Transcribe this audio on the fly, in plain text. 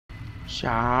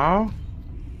So,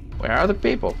 where are the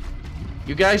people?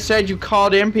 You guys said you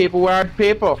called in people. Where are the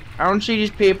people? I don't see these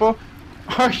people.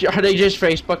 Are they just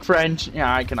Facebook friends?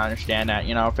 Yeah, I can understand that.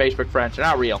 You know, Facebook friends. They're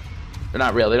not real. They're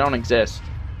not real. They don't exist.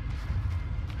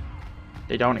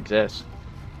 They don't exist.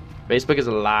 Facebook is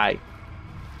a lie.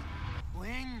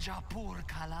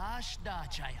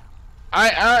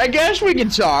 I guess we can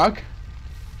talk.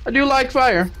 I do like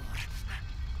fire.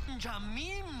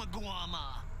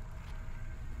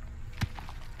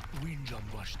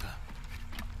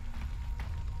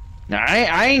 No,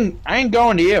 I ain't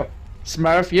going to you,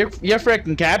 Smurf. You're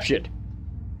freaking captured.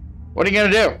 What are you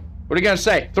gonna do? What are you gonna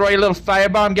say? Throw your little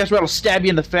firebomb? Guess what? It'll stab you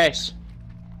in the face.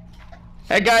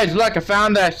 Hey guys, look! I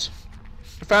found this.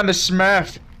 I found this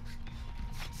Smurf.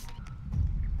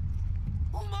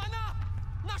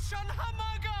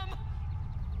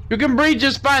 You can breathe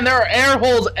just fine. There are air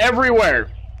holes everywhere.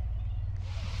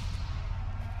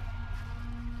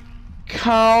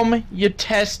 Calm your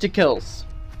testicles.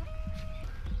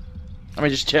 Let me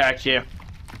just check you.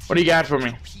 What do you got for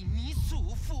me?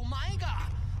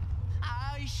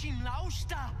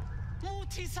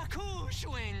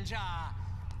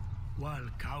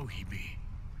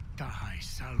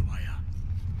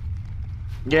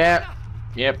 Yeah.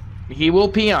 Yep. He will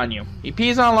pee on you. He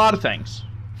pees on a lot of things.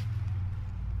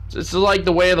 This is like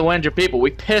the way of the Winter people.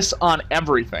 We piss on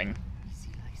everything.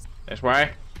 That's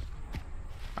why.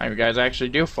 You guys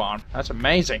actually do fawn. That's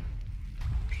amazing.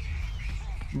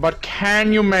 But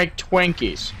can you make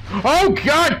Twinkies? Oh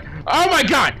god! Oh my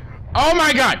god! Oh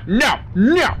my god! No!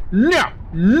 No! No!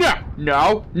 No!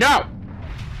 No! No!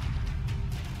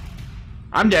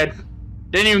 I'm dead.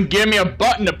 Didn't even give me a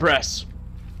button to press.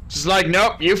 Just like,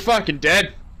 nope, you fucking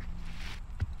dead.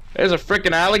 There's a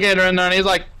freaking alligator in there and he's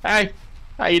like, hey,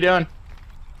 how you doing?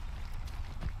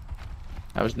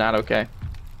 That was not okay.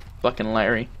 Fucking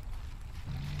Larry.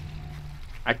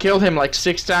 I killed him like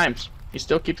 6 times. He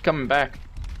still keeps coming back.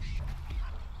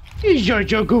 He's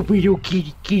such a good little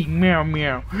kitty, kitty, meow,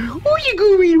 meow. Oh, you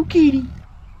good little kitty.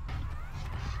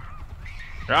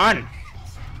 Run!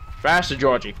 Faster,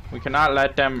 Georgie. We cannot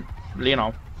let them, you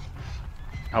know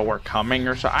we're coming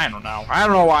or so. I don't know. I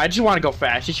don't know why. I just want to go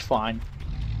fast. It's fine.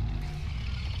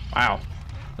 Wow.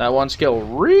 That one skill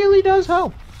really does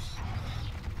help.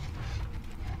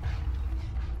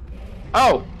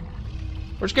 Oh!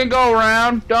 We're just gonna go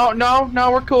around. Don't, no,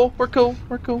 we're cool. We're cool.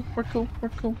 We're cool. We're cool. We're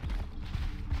cool.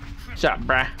 What's up,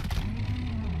 bruh?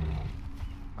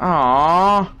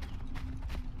 Aww.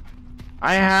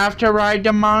 I have to ride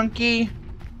the monkey.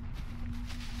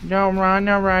 Don't run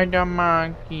to ride the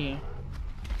monkey.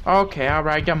 Okay, I'll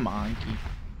ride the monkey.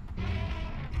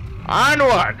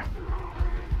 Onward!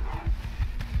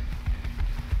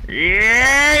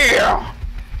 Yeah!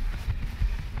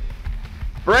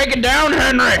 Break it down,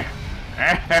 Henry!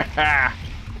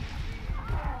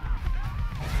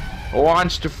 Who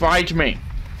wants to fight me?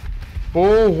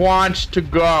 Who wants to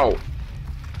go?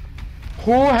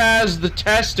 Who has the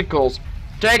testicles?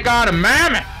 Take on a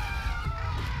mammoth!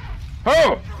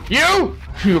 Who? You?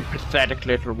 You pathetic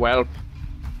little whelp.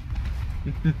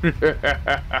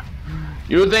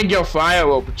 You think your fire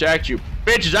will protect you?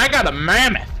 Bitches, I got a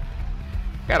mammoth!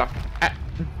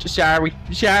 Sorry,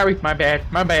 my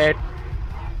bad.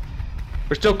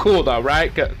 We're still cool though,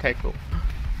 right? Okay, cool.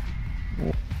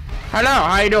 Hello,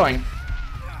 how you doing?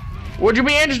 Would you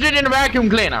be interested in a vacuum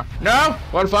cleaner? No?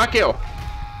 Well, fuck you.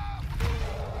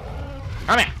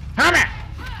 Come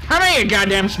here, you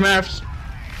goddamn Smurfs.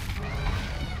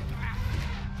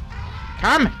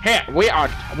 Come here, we are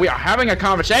having a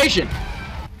conversation.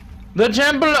 The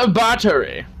Temple of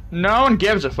Batari. No one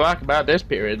gives a fuck about this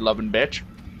period-loving bitch.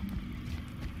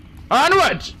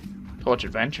 Onwards! Towards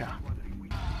adventure.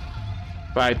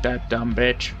 Fight that dumb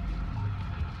bitch.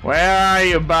 Where are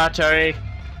you, Batari?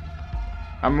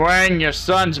 I'm wearing your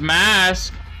son's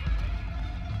mask.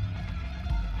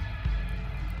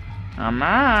 Come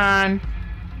on.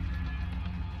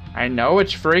 I know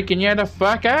it's freaking you the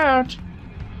fuck out.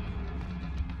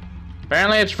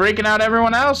 Apparently it's freaking out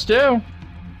everyone else, too.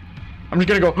 I'm just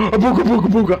gonna go, booga, booga,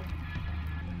 booga.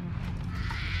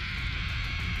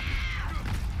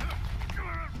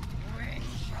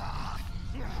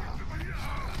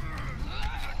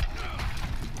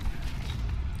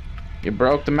 You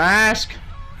broke the mask.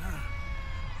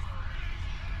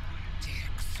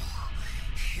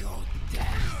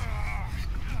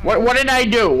 What did I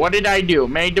do? What did I do?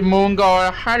 Made the moon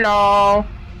go, hello.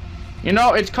 You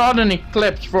know, it's called an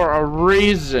eclipse for a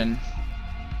reason.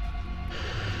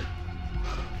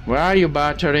 Where are you,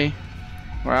 Batari?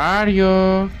 Where are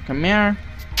you? Come here.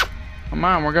 Come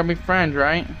on, we're gonna be friends,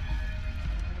 right?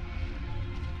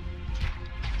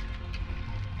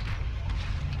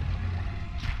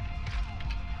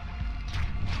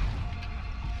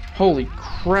 Holy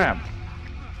crap.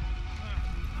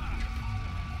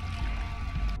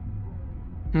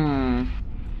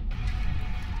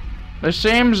 It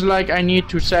seems like I need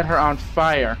to set her on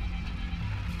fire.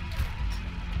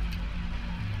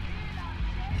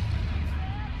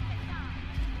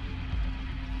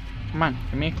 Come on,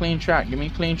 give me a clean shot. Give me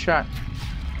a clean shot.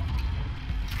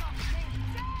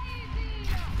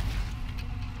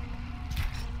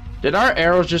 Did our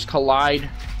arrows just collide?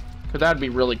 Because that'd be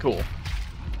really cool.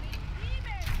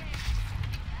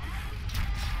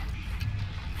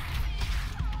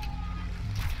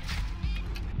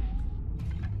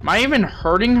 Am I even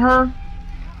hurting her?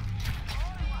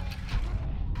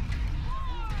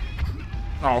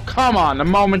 Oh, come on. The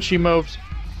moment she moves.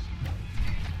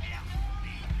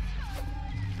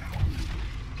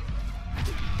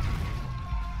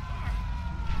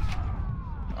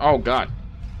 Oh, God.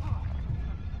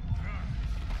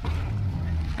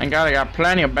 Thank God I got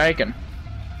plenty of bacon.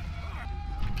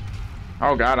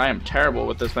 Oh, God, I am terrible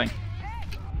with this thing.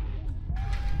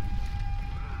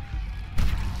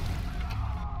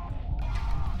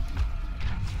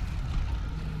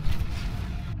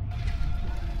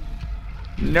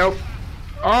 Nope.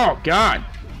 Oh, God.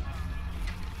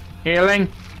 Healing,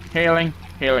 healing,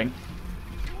 healing.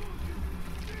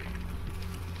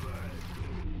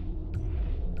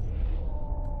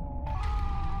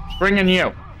 Bringing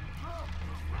you.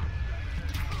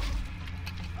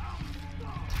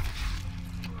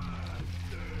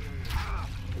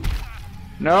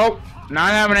 Nope.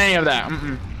 Not having any of that.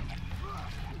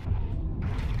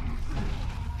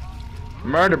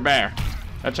 Murder bear.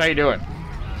 That's how you do it.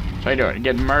 That's how you do it.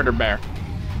 Get murder bear.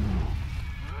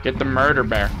 Get the murder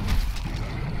bear.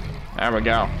 There we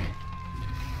go.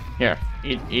 Here,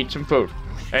 eat some food.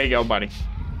 There you go, buddy.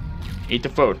 Eat the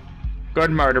food.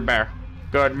 Good murder bear.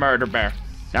 Good murder bear.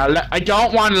 Now, I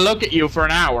don't want to look at you for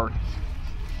an hour.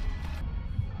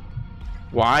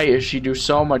 Why does she do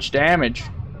so much damage?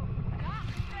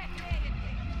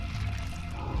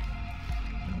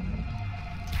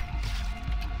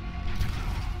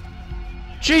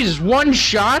 Jesus, one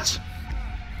shot?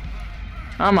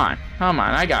 Come on, come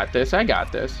on. I got this. I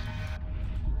got this.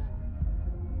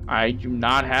 I do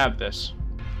not have this.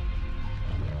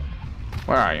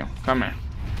 Where are you? Come here.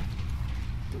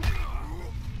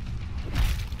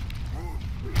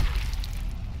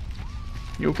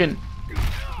 You can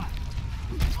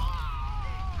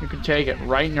take it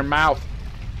right in your mouth.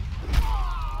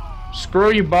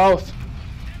 Screw you both.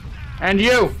 And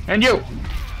you. And you.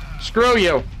 Screw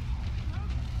you.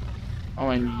 Oh,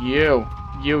 and you.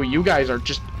 You guys are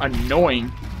just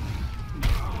annoying.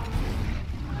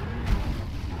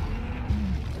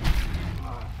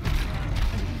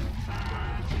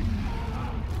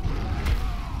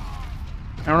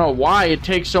 I don't know why it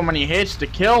takes so many hits to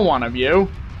kill one of you.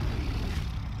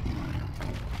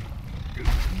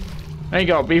 There you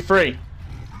go, be free.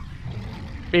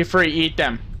 Be free, eat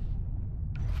them.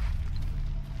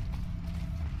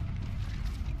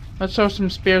 Let's throw some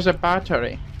spears at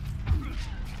Batari.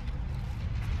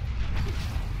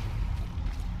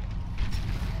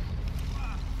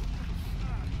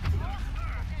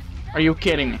 Are you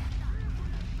kidding me?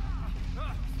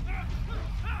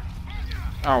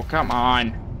 Oh, come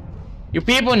on. You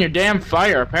people in your damn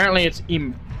fire. Apparently it's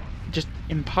just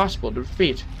impossible to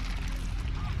defeat.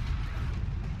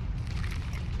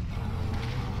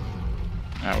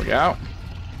 There we go.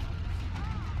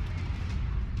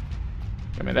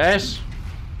 Give me this.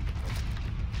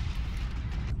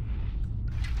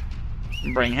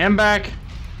 Bring him back.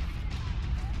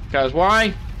 Because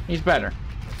why? He's better.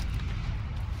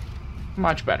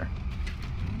 Much better.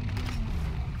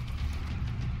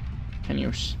 Can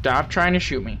you stop trying to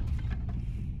shoot me?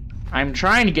 I'm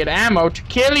trying to get ammo to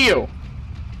kill you.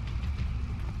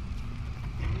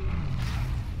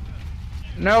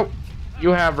 Nope.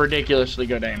 You have ridiculously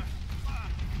good aim.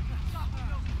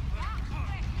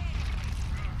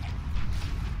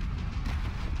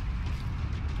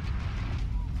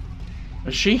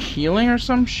 Is she healing or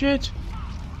some shit?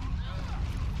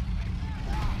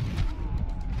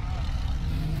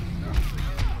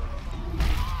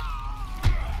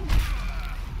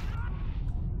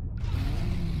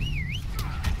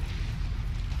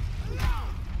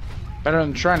 Better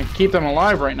than trying to keep them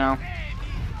alive right now.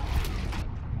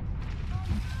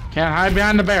 Can't hide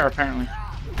behind the bear, apparently.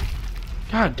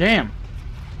 God damn.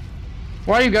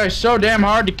 Why are you guys so damn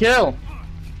hard to kill?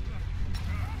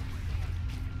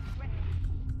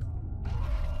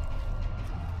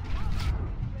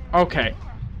 Okay.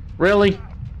 Really?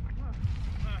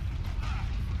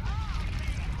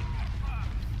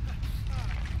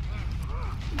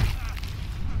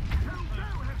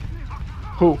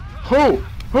 Who?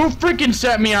 Who freaking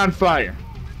set me on fire?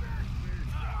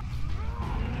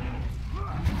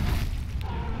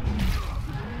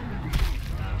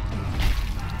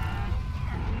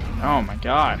 Oh my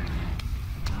god.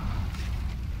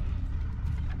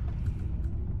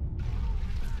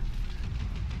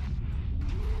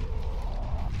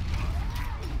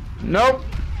 Nope.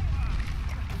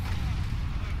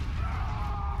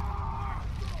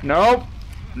 Nope.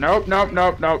 Nope, nope,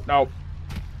 nope, nope, nope.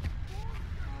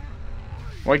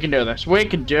 We can do this. We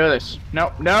can do this.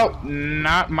 Nope, nope.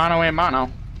 Not mono a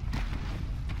mono.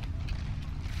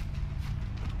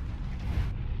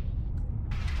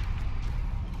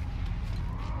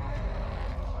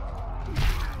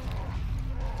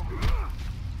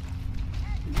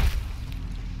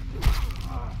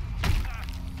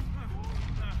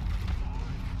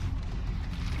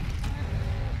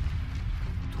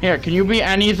 Here, can you be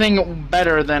anything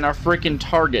better than a freaking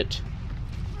target?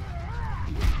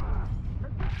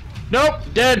 Nope,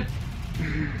 dead.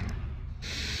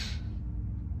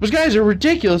 Those guys are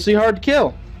ridiculously hard to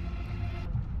kill.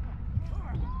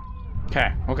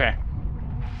 Okay, okay.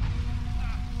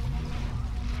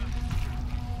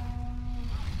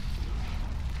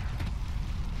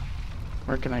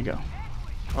 Where can I go?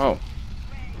 Oh.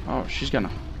 Oh, she's gonna...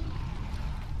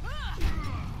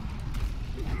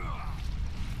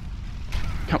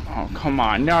 Come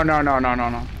on. No, no, no, no, no,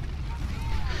 no.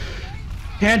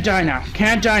 Can't die now.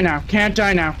 Can't die now. Can't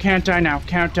die now. Can't die now.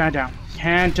 Can't die now.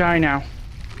 Can't die now.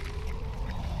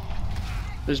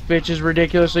 This bitch is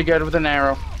ridiculously good with an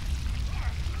arrow.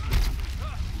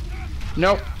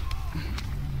 Nope.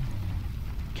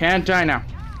 Can't die now.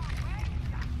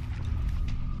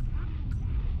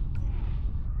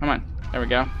 Come on. There we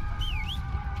go.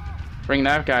 Bring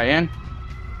that guy in.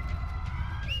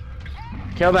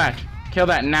 Kill that. Kill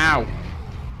that now.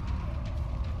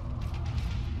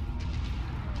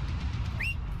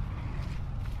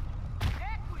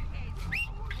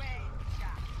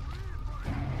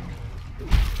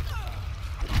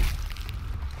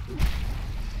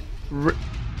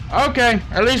 Okay,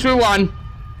 at least we won.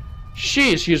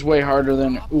 She's way harder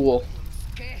than Ool.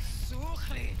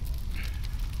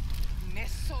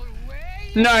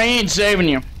 No, he ain't saving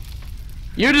you.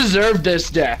 You deserve this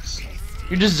death.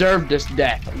 You deserve this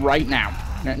death right now.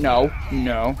 No,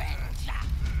 no.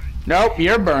 Nope,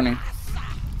 you're burning.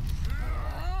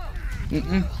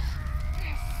 Mm-mm.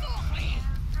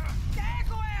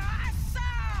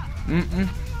 Mm-mm.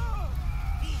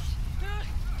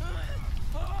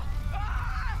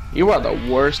 You are the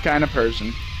worst kind of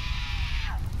person.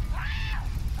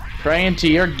 Praying to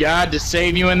your God to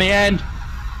save you in the end.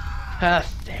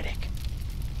 Pathetic.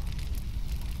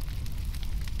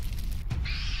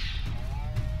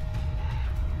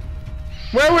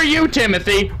 Where were you,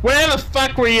 Timothy? Where the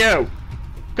fuck were you?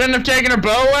 Couldn't have taken her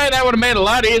bow away? That would have made it a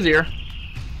lot easier.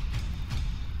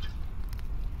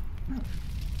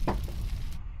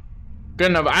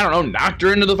 Couldn't have, I don't know, knocked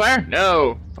her into the fire?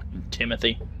 No. Fucking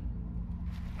Timothy.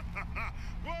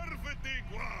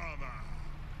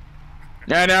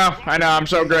 I know, I'm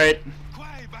so great.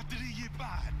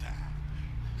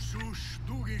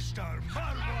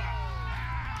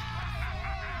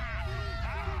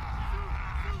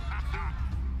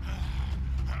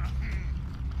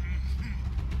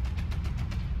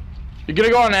 You gonna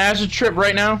go on an acid trip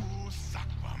right now?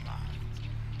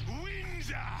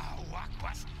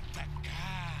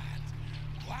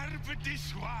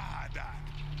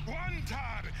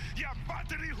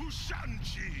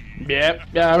 Yep,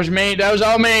 yeah, that was me. That was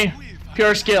all me.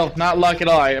 Pure skill, not luck at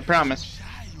all, I promise.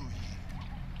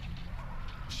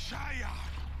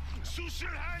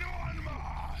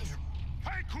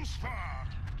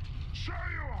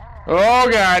 Oh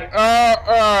god.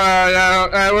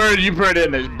 Where did you put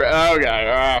in this? Oh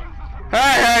god.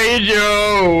 Hi, how you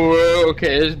doing?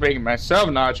 Okay, this is making myself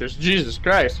nauseous. Jesus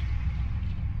Christ.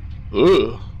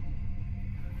 Ugh.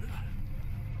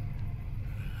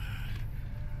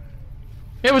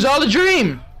 It was all a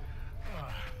dream!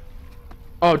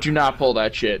 Oh, do not pull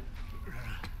that shit.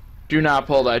 Do not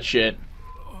pull that shit.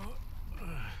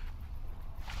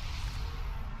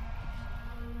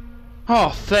 Oh,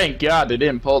 thank God they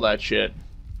didn't pull that shit.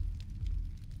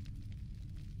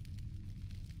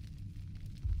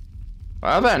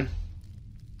 Well then.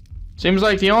 Seems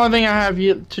like the only thing I have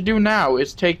to do now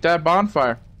is take that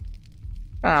bonfire.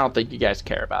 I don't think you guys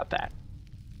care about that.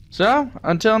 So,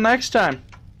 until next time.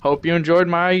 Hope you enjoyed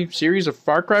my series of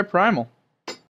FarCry Primal.